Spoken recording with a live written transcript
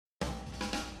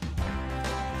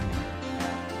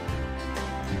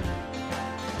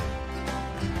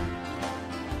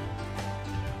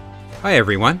Hi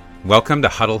everyone, welcome to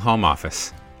Huddle Home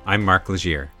Office. I'm Mark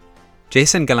Legier.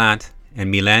 Jason Gallant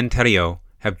and Mylène Thériault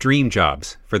have dream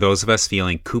jobs for those of us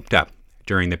feeling cooped up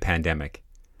during the pandemic.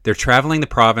 They're traveling the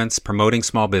province promoting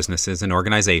small businesses and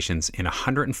organizations in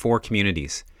 104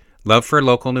 communities. Love for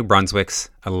Local New Brunswick's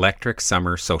Electric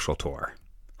Summer Social Tour.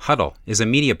 Huddle is a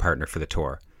media partner for the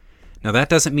tour. Now that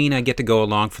doesn't mean I get to go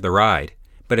along for the ride,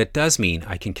 but it does mean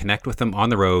I can connect with them on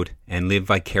the road and live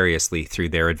vicariously through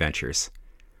their adventures.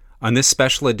 On this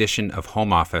special edition of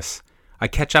Home Office, I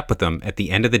catch up with them at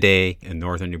the end of the day in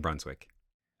northern New Brunswick.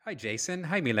 Hi, Jason.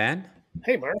 Hi, Mylène.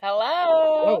 Hey, Mark. Hello.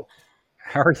 Hello.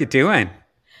 How are you doing?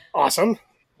 Awesome.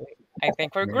 I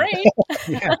think we're great.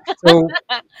 Yeah. So,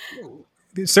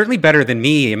 certainly better than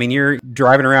me. I mean, you're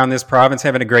driving around this province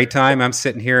having a great time. I'm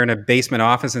sitting here in a basement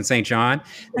office in St. John.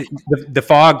 The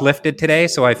fog lifted today,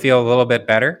 so I feel a little bit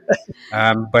better.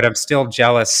 But I'm still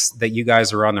jealous that you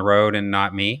guys are on the road and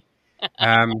not me.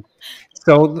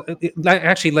 So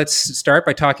actually, let's start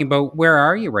by talking about where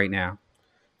are you right now?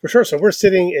 For sure. So we're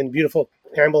sitting in beautiful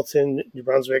Campbellton, New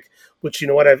Brunswick, which, you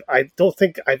know what, I don't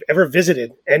think I've ever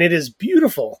visited. And it is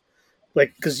beautiful.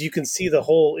 Like, because you can see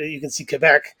you can see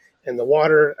Quebec and the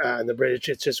water and the bridge.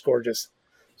 It's just gorgeous.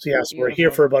 So yes, we're here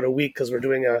for about a week because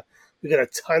we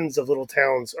got tons of little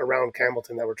towns around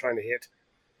Campbellton that we're trying to hit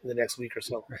in the next week or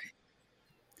so. Right.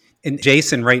 And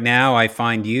Jason, right now I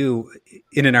find you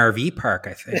in an RV park,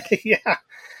 I think.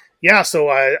 Yeah. So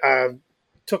I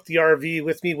took the RV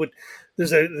with me. There's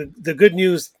the good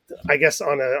news, I guess,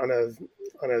 on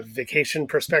a vacation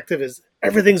perspective is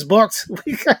everything's booked.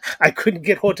 I couldn't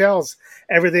get hotels,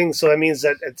 everything. So that means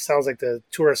that it sounds like the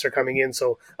tourists are coming in.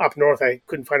 So up north, I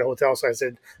couldn't find a hotel. So I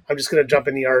said, I'm just going to jump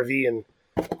in the RV and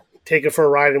take it for a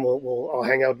ride, and I'll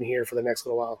hang out in here for the next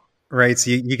little while. Right.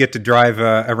 So you get to drive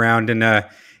around in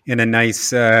a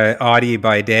nice Audi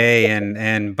by day,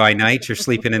 and by night you're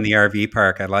sleeping in the RV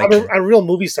park. I like I'm a real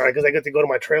movie star because I get to go to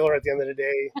my trailer at the end of the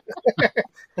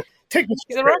day.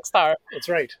 He's a rock star. That's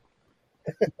right.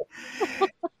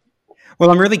 Well,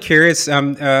 I'm really curious,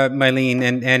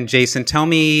 Mylène and Jason.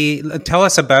 Tell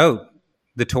us about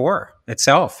the tour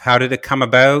itself. How did it come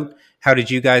about? How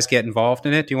did you guys get involved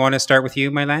in it? Do you want to start with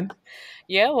you, Mylène?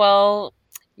 Yeah, well,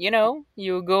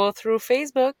 you go through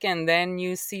Facebook and then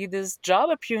you see this job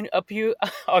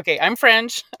okay, I'm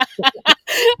French.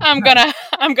 I'm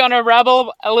gonna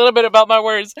rabble a little bit about my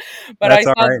words, but That's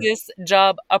I saw right. this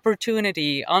job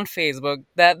opportunity on Facebook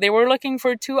that they were looking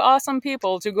for two awesome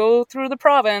people to go through the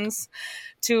province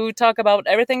to talk about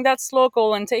everything that's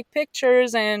local and take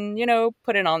pictures and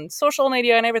put it on social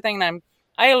media and everything. And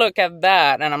I look at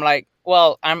that and I'm like,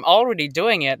 well, I'm already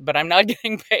doing it, but I'm not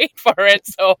getting paid for it.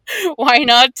 So why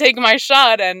not take my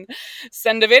shot and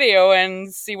send a video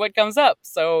and see what comes up?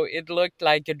 So it looked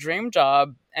like a dream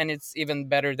job, and it's even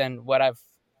better than what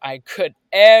I could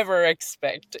ever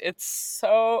expect. It's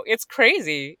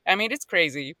crazy. I mean, it's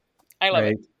crazy. I love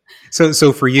it.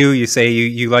 So for you, you say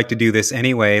you like to do this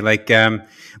anyway. Like,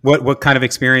 what kind of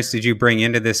experience did you bring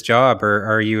into this job? Or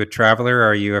are you a traveler?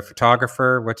 Are you a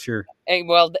photographer? What's your...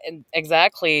 Well,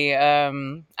 exactly.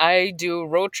 I do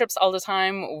road trips all the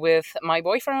time with my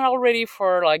boyfriend already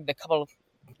for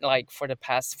for the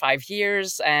past 5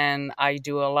 years, and I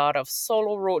do a lot of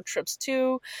solo road trips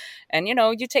too. And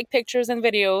you take pictures and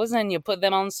videos and you put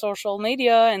them on social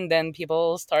media, and then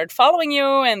people start following you,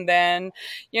 and then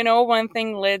one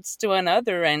thing leads to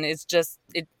another, and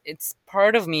it's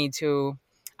part of me too.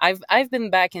 I've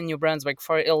been back in New Brunswick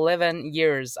for 11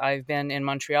 years. I've been in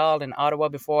Montreal and Ottawa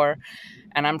before,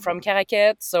 and I'm from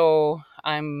Caraquet, so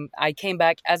I came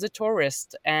back as a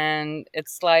tourist, and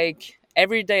it's like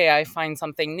every day I find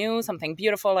something new, something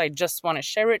beautiful. I just want to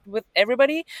share it with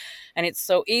everybody, and it's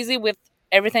so easy with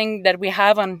everything that we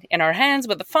have in our hands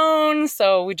with the phone.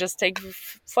 So we just take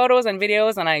photos and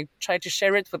videos, and I try to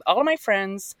share it with all my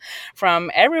friends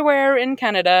from everywhere in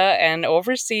Canada and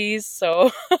overseas,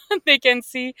 so they can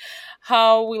see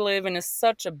how we live in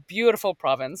such a beautiful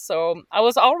province. So I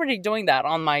was already doing that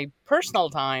on my personal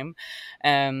time.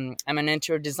 I'm an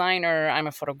interior designer. I'm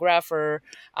a photographer.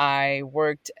 I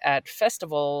worked at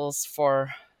festivals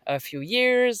for a few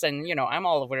years, and I'm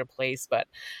all over the place, but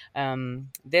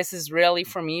this is really,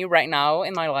 for me right now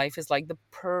in my life, is like the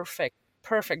perfect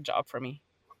job for me.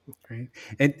 Great.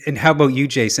 And how about you,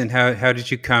 Jason? How did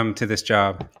you come to this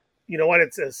job? You know what?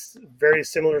 It's a very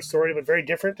similar story, but very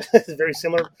different. It's very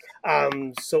similar.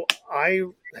 So I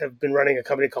have been running a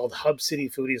company called Hub City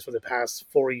Foodies for the past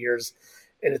 4 years,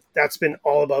 and that's been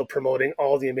all about promoting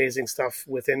all the amazing stuff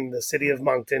within the city of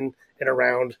Moncton and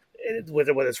around,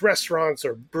 whether it's restaurants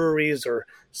or breweries or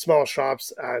small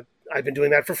shops. I've been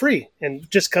doing that for free, and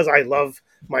just because I love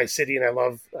my city and I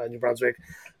love New Brunswick,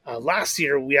 Last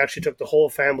year, we actually took the whole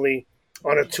family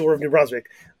on a tour of New Brunswick.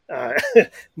 Uh,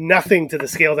 Nothing to the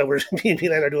scale that me and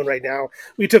Milan are doing right now.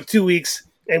 We took 2 weeks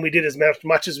and we did as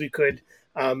much as we could.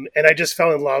 And I just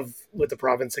fell in love with the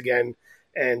province again,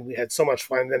 and we had so much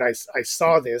fun. Then I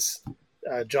saw this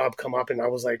job come up, and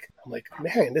I'm like,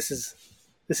 man, this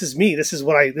is me. This is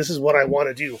what I want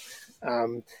to do.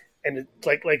 And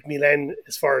like Milan,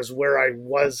 as far as where I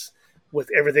was with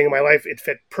everything in my life, it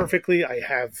fit perfectly. I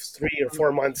have 3 or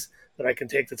 4 months that I can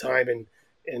take the time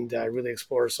and really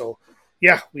explore. So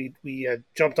yeah, we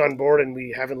jumped on board and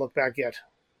we haven't looked back yet.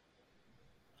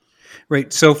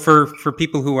 Right. So for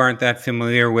people who aren't that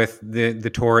familiar with the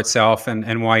tour itself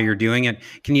and why you're doing it,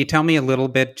 can you tell me a little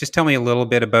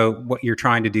bit about what you're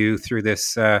trying to do through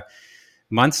this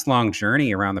months long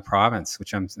journey around the province,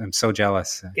 which I'm so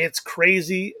jealous. It's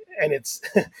crazy. And it's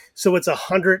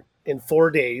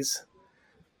 104 days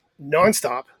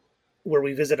nonstop where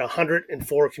we visit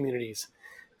 104 communities.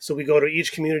 So we go to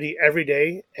each community every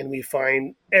day and we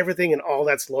find everything and all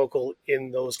that's local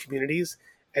in those communities,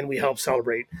 and we help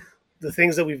celebrate. The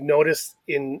things that we've noticed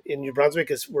in New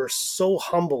Brunswick is we're so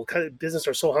humble. Business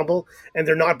are so humble, and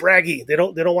they're not braggy. They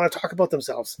don't want to talk about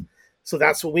themselves. So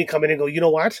that's when we come in and go, you know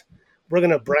what? We're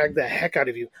going to brag the heck out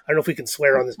of you. I don't know if we can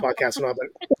swear on this podcast or not, but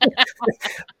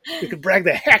we could brag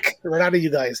the heck right out of you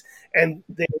guys. And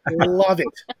they love it.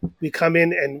 We come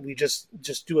in and we just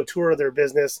do a tour of their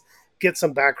business, get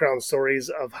some background stories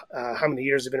of how many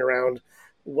years they've been around,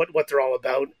 what they're all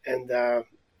about. And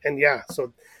yeah,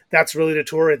 so that's really the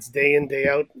tour. It's day in, day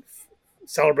out,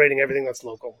 celebrating everything that's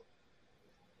local.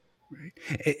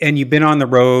 Right. And you've been on the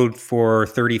road for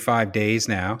 35 days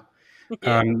now.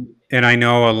 Yeah. And I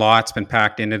know a lot's been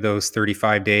packed into those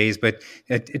 35 days, but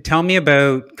tell me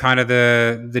about kind of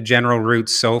the general route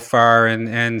so far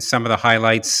and some of the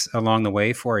highlights along the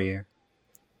way for you.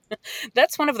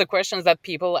 That's one of the questions that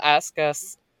people ask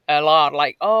us a lot,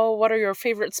 like, oh, what are your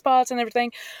favorite spots and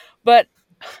everything? But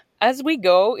as we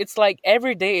go, it's like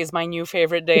every day is my new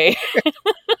favorite day.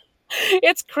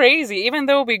 It's crazy, even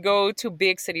though we go to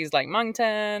big cities like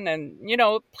Moncton and,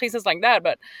 places like that,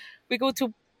 but we go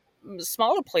to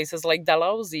smaller places like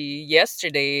Dalhousie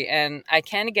yesterday, and I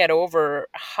can't get over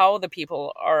how the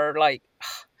people are like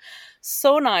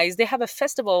so nice. They have a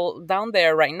festival down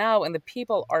there right now, and the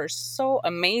people are so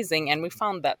amazing. And we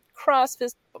found that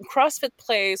CrossFit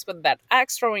place with that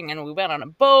axe throwing, and we went on a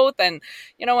boat. And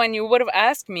and you would have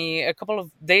asked me a couple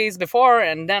of days before,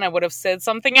 and then I would have said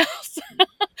something else.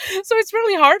 So it's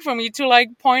really hard for me to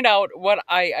point out what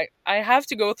I have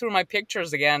to go through my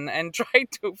pictures again and try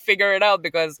to figure it out,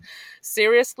 because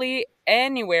seriously,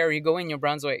 anywhere you go in New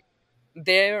Brunswick,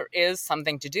 there is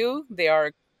something to do. There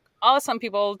are awesome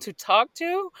people to talk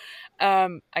to.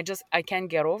 I can't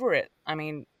get over it. I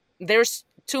mean, there's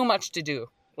too much to do.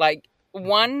 Like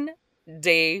one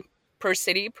day per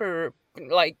city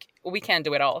we can't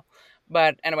do it all.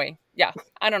 But anyway, yeah,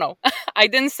 I don't know. I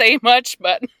didn't say much,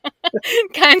 but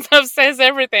kind of says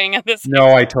everything at this.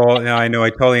 No, I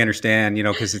totally understand.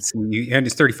 Because it's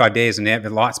 35 days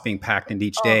and lots being packed into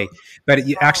each day. But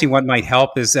actually, what might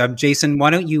help is Jason.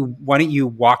 Why don't you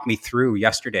walk me through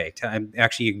yesterday?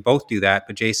 Actually, you can both do that.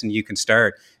 But Jason, you can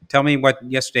start. Tell me what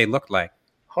yesterday looked like.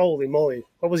 Holy moly!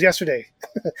 What was yesterday?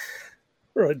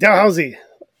 Dalhousie.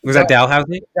 Was that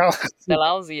Dalhousie?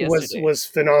 Dalhousie was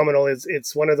phenomenal.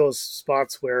 It's one of those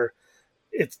spots where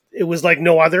it was like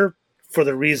no other, for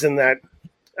the reason that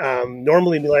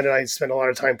normally Milan and I spend a lot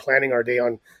of time planning our day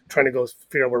on trying to go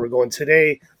figure out where we're going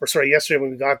yesterday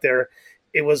when we got there,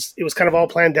 it was kind of all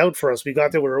planned out for us. We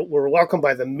got there, we were welcomed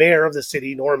by the mayor of the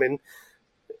city, Norman,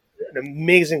 an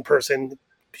amazing person,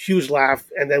 huge laugh,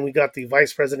 and then we got the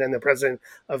vice president and the president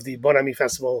of the Bon Ami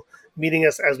Festival meeting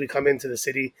us as we come into the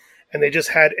city, and they just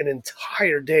had an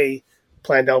entire day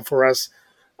planned out for us.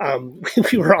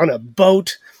 We were on a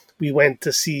boat. We went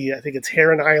to see, I think it's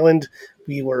Heron Island.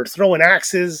 We were throwing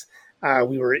axes.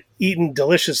 We were eating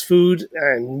delicious food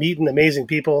and meeting amazing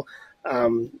people.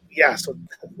 So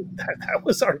that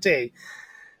was our day.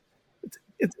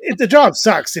 The job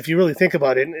sucks if you really think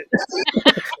about it.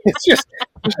 It's just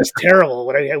terrible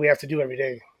what we have to do every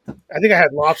day. I think I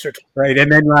had lobster. Right,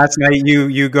 and then last night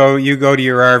you go to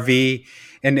your RV,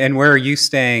 and where are you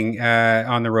staying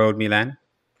on the road, Milan?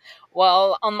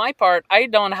 Well, on my part, I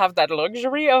don't have that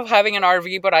luxury of having an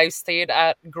RV, but I stayed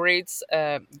at great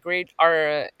Airbnbs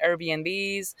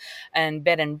and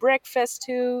bed and breakfast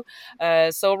too.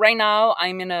 So right now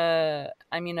I'm in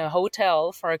a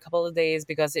hotel for a couple of days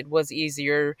because it was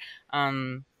easier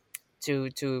to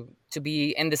to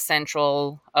be in the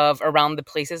central of around the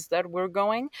places that we're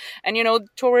going. And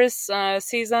tourist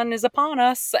season is upon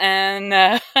us, and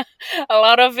a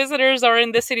lot of visitors are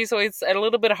in the city, so it's a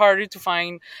little bit harder to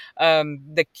find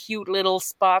the cute little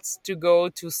spots to go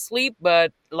to sleep.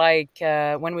 But like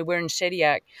when we were in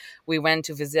Shediac, we went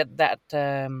to visit that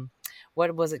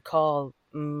what was it called?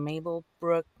 Those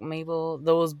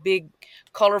big,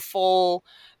 colorful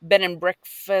bed and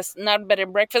breakfast, not bed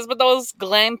and breakfast, but those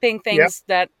glamping Yep. things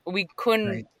that we couldn't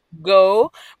Right.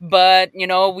 go, but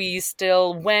we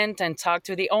still went and talked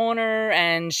to the owner,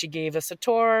 and she gave us a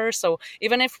tour. So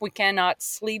even if we cannot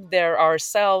sleep there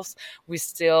ourselves, we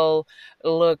still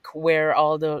look where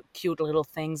all the cute little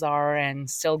things are and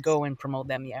still go and promote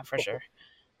them. Yeah, for sure.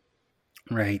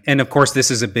 Right, and of course,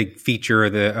 this is a big feature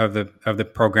of the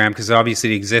program, because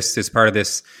obviously it exists as part of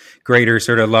this greater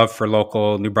sort of Love for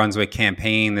Local New Brunswick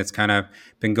campaign that's kind of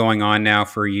been going on now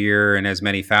for a year and has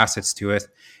many facets to it.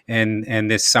 And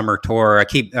this summer tour, I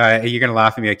keep you're going to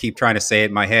laugh at me. I keep trying to say it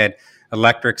in my head.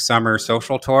 Electric Summer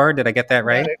Social Tour. Did I get that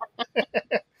right?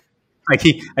 I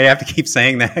have to keep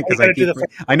saying that because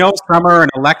I know summer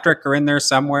and electric are in there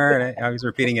somewhere, and I was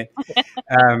repeating it.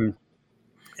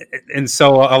 And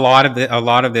so a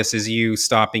lot of this is you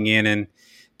stopping in and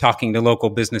talking to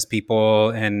local business people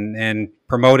and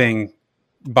promoting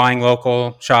buying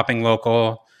local, shopping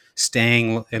local,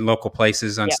 staying in local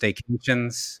places on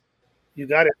staycations. You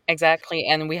got it. Exactly.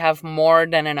 And we have more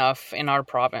than enough in our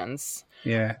province.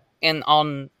 Yeah. And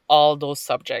on all those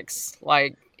subjects.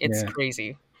 Like, it's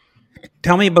crazy.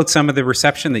 Tell me about some of the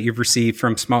reception that you've received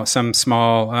from some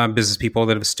small business people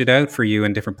that have stood out for you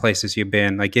in different places you've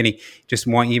been. Like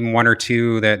even one or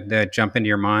two that jump into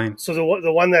your mind. So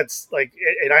the one that's like,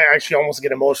 and I actually almost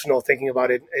get emotional thinking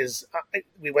about it, is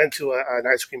we went to an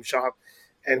ice cream shop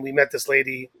and we met this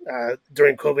lady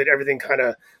during COVID. Everything kind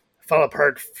of fell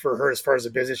apart for her as far as the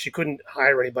business. She couldn't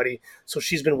hire anybody, so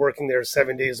she's been working there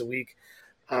 7 days a week,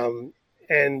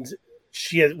 and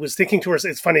she was thinking to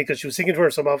herself, it's funny because she was thinking to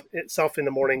herself in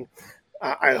the morning,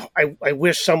 I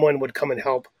wish someone would come and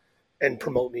help and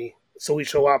promote me. So we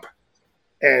show up,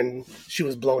 and she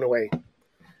was blown away.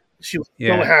 She was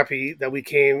so happy that we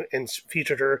came and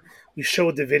featured her. We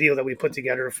showed the video that we put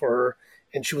together for her,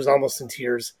 and she was almost in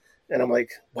tears. And I'm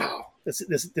like, wow, this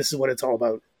is what it's all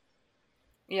about.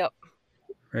 Yep.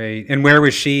 Right. And where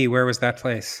was she? Where was that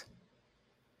place?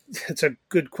 It's a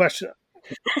good question.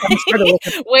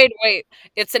 Wait.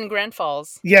 It's in Grand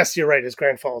Falls. Yes, you're right. It's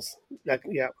Grand Falls.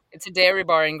 Yeah. It's a dairy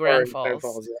bar in Grand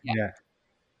Falls.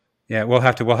 Yeah. We'll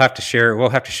have to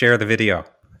share the video.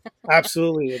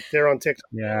 Absolutely. They're on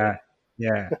TikTok.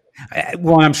 Yeah.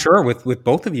 Well, I'm sure with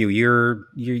both of you,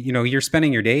 you're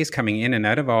spending your days coming in and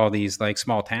out of all these like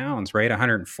small towns, right?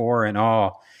 104 in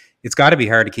all. It's got to be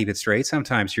hard to keep it straight.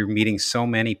 Sometimes you're meeting so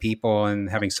many people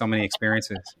and having so many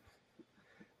experiences.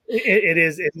 It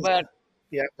is. But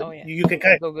yeah. Oh, yeah. You can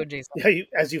kind of go, Jason. Yeah,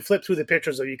 as you flip through the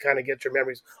pictures, though, you kind of get your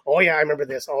memories. Oh yeah, I remember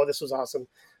this. Oh, this was awesome.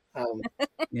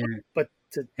 But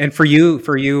and for you,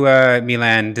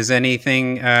 Milan, does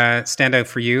anything stand out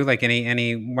for you? Like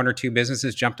any one or two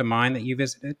businesses jump to mind that you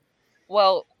visited?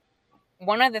 Well,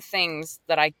 one of the things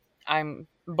that I'm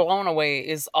blown away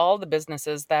is all the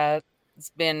businesses that's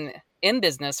been in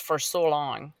business for so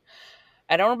long.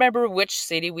 I don't remember which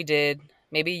city we did.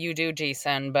 Maybe you do,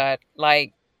 Jason, but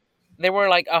like there were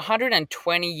like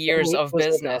 120 years of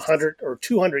business. 100 or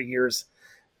 200 years.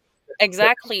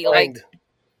 Exactly. Like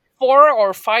 4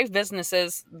 or 5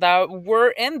 businesses that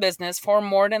were in business for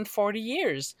more than 40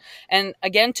 years. And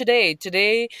again,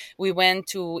 today we went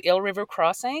to Eel River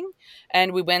Crossing,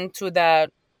 and we went to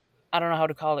that, I don't know how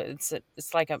to call it.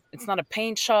 It's not a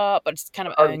paint shop, but it's kind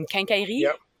of a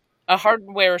quincaillerie, a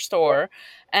hardware store.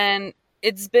 And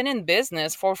it's been in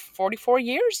business for 44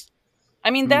 years. I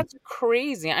mean, that's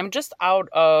crazy. I'm just out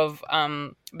of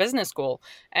business school.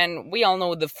 And we all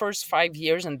know the first 5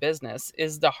 years in business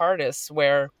is the hardest,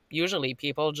 where usually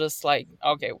people just like,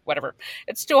 okay, whatever.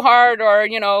 It's too hard, or,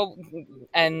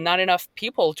 and not enough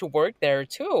people to work there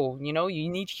too. You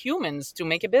need humans to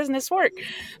make a business work.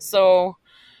 So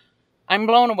I'm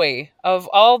blown away of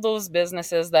all those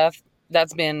businesses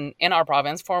that's been in our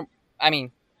province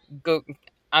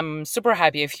I'm super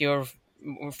happy if you're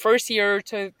first year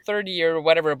to third year or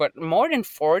whatever, but more than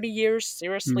 40 years,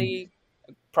 seriously,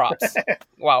 props.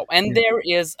 Wow. And there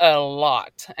is a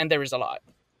lot.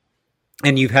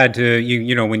 And you've had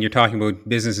to, when you're talking about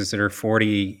businesses that are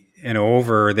 40 and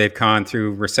over, they've gone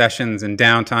through recessions and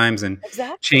downtimes and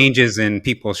changes in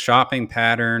people's shopping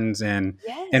patterns. And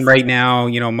right now,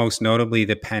 most notably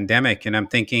the pandemic. And I'm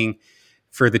thinking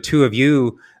for the two of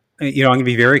you, I'm going to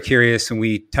be very curious when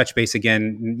we touch base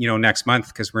again, next month,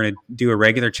 because we're going to do a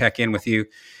regular check-in with you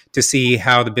to see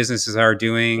how the businesses are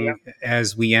doing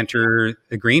as we enter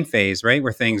the green phase, right,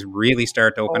 where things really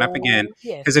start to open up again.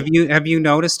 Yes. Because have you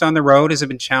noticed on the road, has it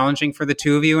been challenging for the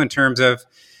two of you in terms of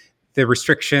the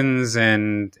restrictions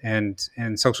and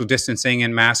social distancing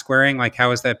and mask wearing? Like, how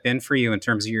has that been for you in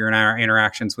terms of your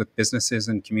interactions with businesses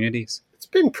and communities? It's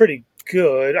been pretty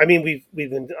good. I mean, we've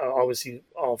been obviously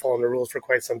all following the rules for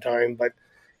quite some time, but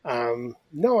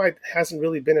no, it hasn't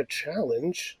really been a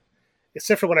challenge.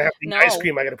 Except for when I have to eat ice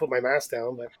cream, I got to put my mask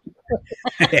down. But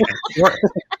because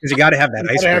you got to have that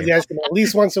ice cream. Have the ice cream at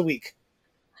least once a week.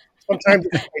 Sometimes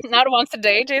not once a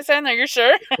day, Jason. Are you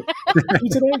sure?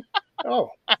 Today?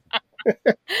 Oh.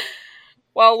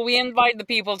 Well, we invite the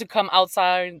people to come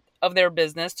outside of their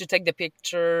business to take the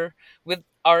picture with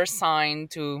our sign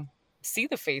to see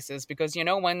the faces, because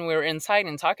when we're inside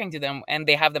and talking to them and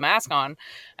they have the mask on,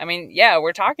 I mean, yeah,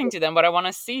 we're talking to them, but I want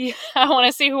to see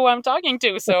who I'm talking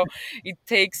to. So it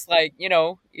takes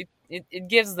it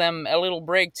gives them a little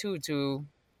break too to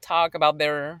talk about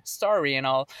their story and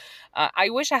all.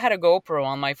 I wish I had a GoPro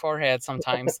on my forehead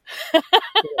sometimes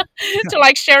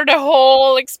to share the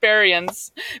whole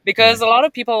experience, because a lot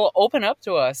of people open up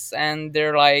to us and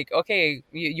they're like, okay,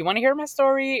 you want to hear my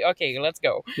story? Okay, let's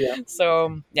go. Yeah.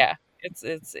 So yeah,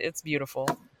 it's beautiful.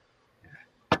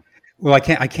 Well, I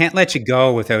can't let you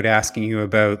go without asking you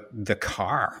about the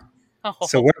car. Oh.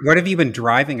 So what have you been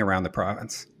driving around the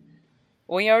province?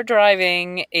 We are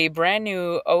driving a brand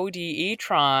new OD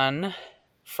e-tron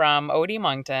from OD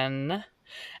Moncton,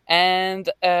 and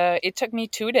it took me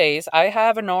 2 days. I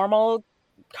have a normal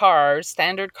car,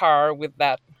 standard car with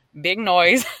that big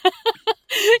noise,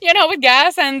 with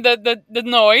gas and the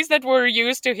noise that we're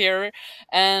used to here.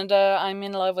 And I'm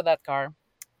in love with that car.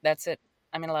 That's it.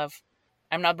 I'm in love.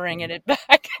 I'm not bringing it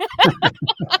back.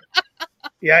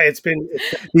 Yeah, it's been...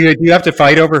 Do you have to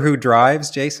fight over who drives,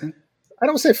 Jason? I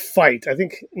don't say fight. I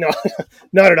think, no,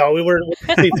 not at all. We were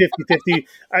 50-50.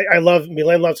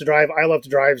 Milen loves to drive. I love to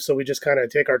drive. So we just kind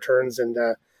of take our turns and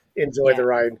enjoy the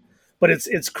ride. But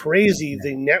it's crazy,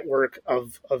 the network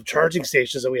of charging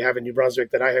stations that we have in New Brunswick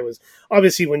that I had was,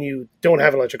 obviously when you don't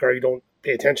have an electric car, you don't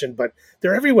pay attention, but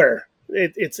they're everywhere.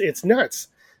 It's nuts.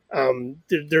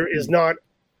 There is not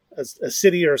a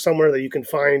city or somewhere that you can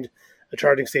find a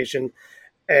charging station.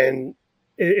 And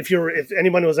if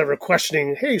anyone was ever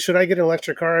questioning, hey, should I get an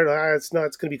electric car? It's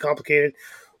going to be complicated.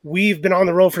 We've been on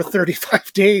the road for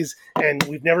 35 days and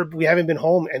we haven't been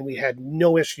home, and we had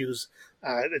no issues.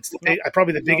 It's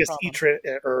probably the biggest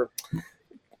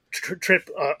trip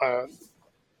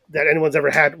that anyone's ever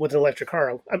had with an electric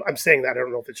car. I'm saying that, I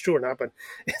don't know if it's true or not, but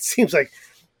it seems like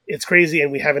it's crazy,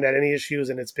 and we haven't had any issues,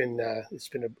 and it's been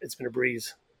a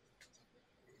breeze.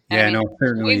 Yeah,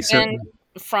 certainly.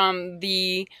 From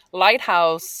the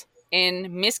lighthouse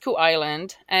in Miscou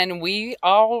Island, and we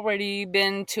already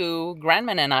been to Grand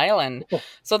Manan Island.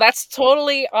 So that's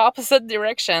totally opposite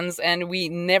directions, and we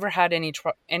never had any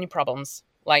problems.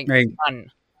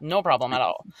 None. No problem at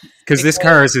all. Because this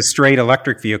car is a straight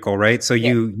electric vehicle, right? So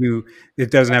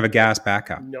it doesn't have a gas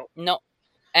backup. No.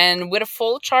 And with a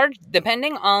full charge,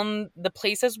 depending on the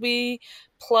places we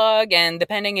plug, and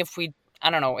depending if we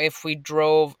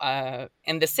drove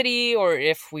in the city or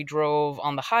if we drove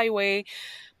on the highway.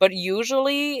 But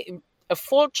usually a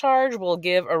full charge will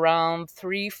give around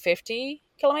 350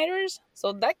 kilometers.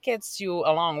 So that gets you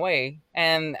a long way.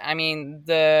 And I mean,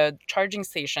 the charging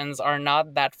stations are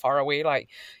not that far away. Like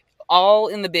all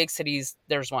in the big cities,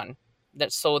 there's one.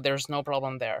 So there's no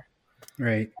problem there.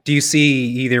 Right. Do you see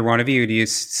either one of you? Do you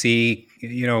see,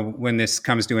 when this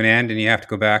comes to an end and you have to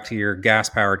go back to your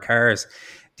gas-powered cars,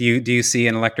 do you see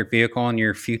an electric vehicle in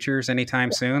your futures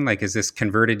anytime soon? Like, is this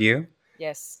converted you?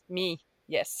 Yes, me.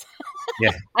 Yes.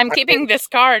 Yeah. I'm keeping this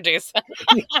car, Jason.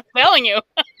 I'm telling you.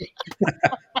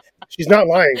 She's not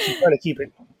lying. She's trying to keep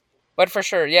it. But for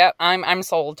sure, yeah, I'm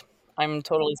sold. I'm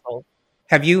totally sold.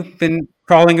 Have you been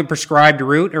following a prescribed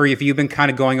route, or have you been kind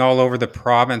of going all over the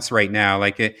province right now?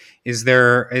 Like, is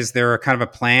there a kind of a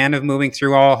plan of moving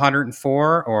through all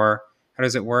 104, or how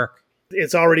does it work?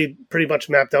 It's already pretty much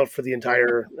mapped out for the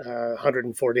entire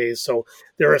 104 days. So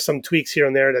there are some tweaks here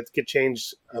and there that get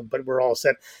changed, but we're all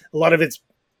set. A lot of it's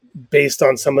based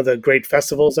on some of the great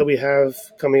festivals that we have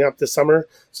coming up this summer,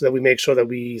 so that we make sure that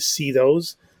we see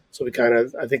those. So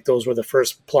I think those were the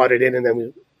first plotted in, and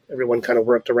then everyone kind of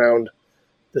worked around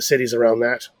the cities around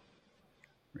that.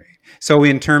 Right. So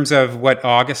in terms of what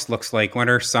August looks like, what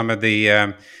are some of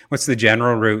the, what's the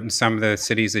general route in some of the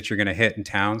cities that you're going to hit and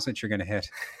towns that you're going to hit?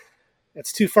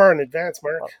 It's too far in advance,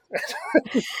 Mark.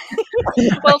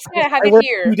 Well, I have it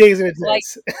here. 2 days in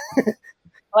advance.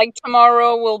 Like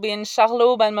tomorrow, we'll be in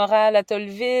Charlot, Balmoral,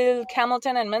 Atollville,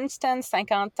 Camelton, and Munston,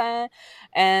 Saint-Quentin.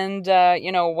 And,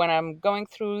 when I'm going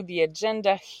through the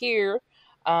agenda here,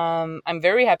 I'm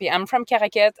very happy. I'm from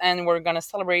Caraquet, and we're going to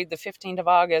celebrate the 15th of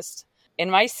August in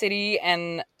my city.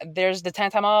 And there's the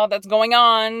Tintamarre that's going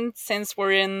on since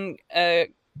we're in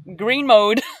green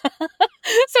mode.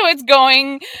 So it's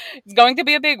going to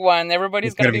be a big one.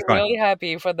 Everybody's going to be really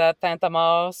happy for that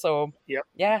Tintamarre. So,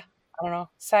 yeah, I don't know.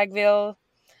 Sackville,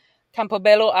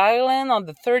 Campobello Island on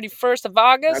the 31st of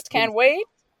August. Can't wait.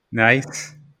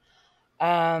 Nice.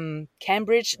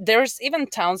 Cambridge. There's even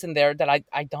towns in there that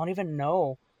I don't even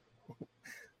know.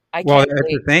 That's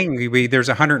the thing. There's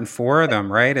 104 of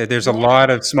them, right? There's a lot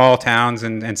of small towns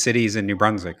and cities in New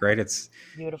Brunswick, right? It's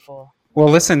beautiful. Well,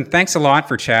 listen, thanks a lot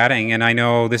for chatting. And I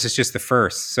know this is just the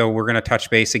first, so we're going to touch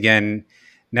base again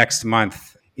next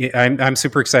month. I'm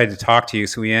super excited to talk to you.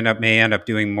 So we may end up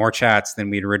doing more chats than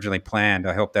we'd originally planned.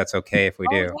 I hope that's okay if we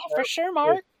do. Yeah, for sure,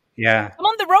 Mark. Yeah. Come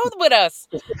on the road with us.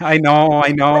 I know.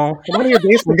 Come on to your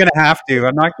base. We're going to have to.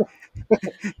 I'm not.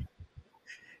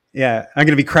 Yeah, I'm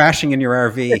going to be crashing in your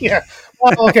RV. Yeah.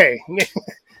 Well, okay.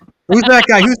 Who's that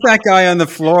guy? Who's that guy on the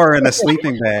floor in a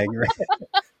sleeping bag?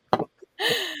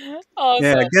 Awesome.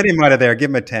 Yeah, get him out of there. Give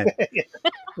him a tent.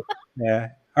 Yeah.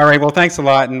 All right. Well, thanks a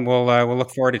lot, and we'll look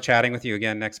forward to chatting with you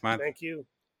again next month. Thank you.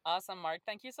 Awesome, Mark.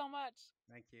 Thank you so much.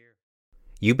 Thank you.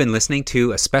 You've been listening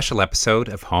to a special episode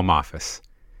of Home Office.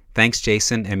 Thanks,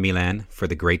 Jason and Milan, for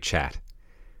the great chat.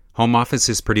 Home Office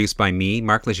is produced by me,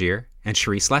 Mark Legier, and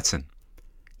Cherise Letson.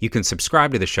 You can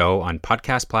subscribe to the show on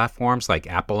podcast platforms like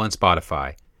Apple and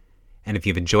Spotify. And if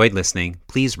you've enjoyed listening,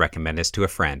 please recommend us to a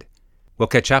friend. We'll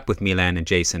catch up with Milan and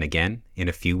Jason again in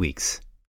a few weeks.